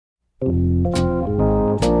Alright,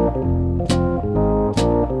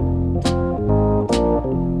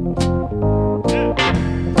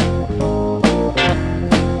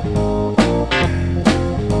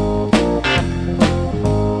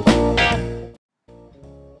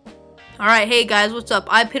 hey guys, what's up?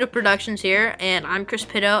 iPitto Productions here, and I'm Chris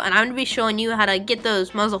Pitto, and I'm going to be showing you how to get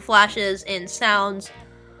those muzzle flashes and sounds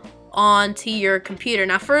onto your computer.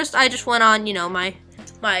 Now first, I just went on,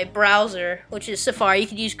 my browser, which is Safari. You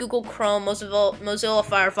could use Google Chrome, Mozilla,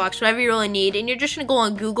 Firefox, whatever you really need, and you're just going to go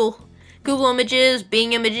on Google Images,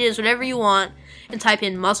 Bing Images, whatever you want, and type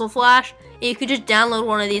in muzzle flash, and you could just download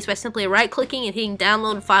one of these by simply right-clicking and hitting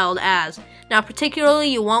download filed as. Now, particularly,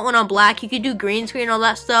 you want one on black. You could do green screen, all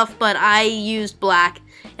that stuff, but I used black,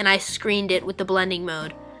 and I screened it with the blending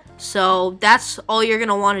mode. So that's all you're going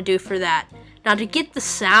to want to do for that. Now, to get the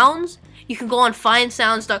sounds, you can go on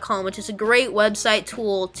findsounds.com, which is a great website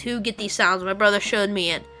tool to get these sounds. My brother showed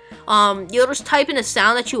me it. You'll just type in a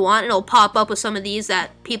sound that you want, and it'll pop up with some of these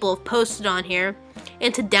that people have posted on here.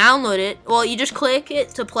 And to download it, well, you just click it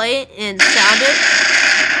to play it and sound it.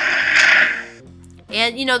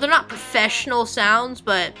 And, they're not professional sounds,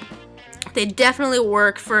 but they definitely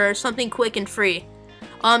work for something quick and free.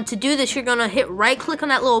 To do this, you're going to hit right-click on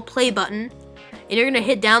that little play button, and you're going to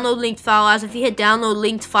hit download linked file as. If you hit download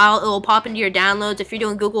linked file, it will pop into your downloads. If you're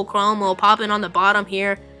doing Google Chrome, it will pop in on the bottom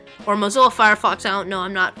here. Or Mozilla Firefox, I don't know,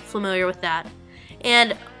 I'm not familiar with that.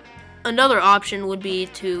 And another option would be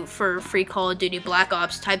for free Call of Duty Black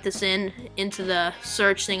Ops, type this into the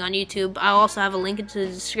search thing on YouTube. I'll also have a link into the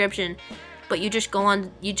description. But you just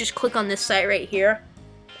click on this site right here,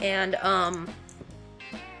 and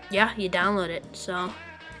yeah, you download it. So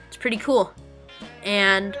it's pretty cool.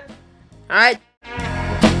 And alright.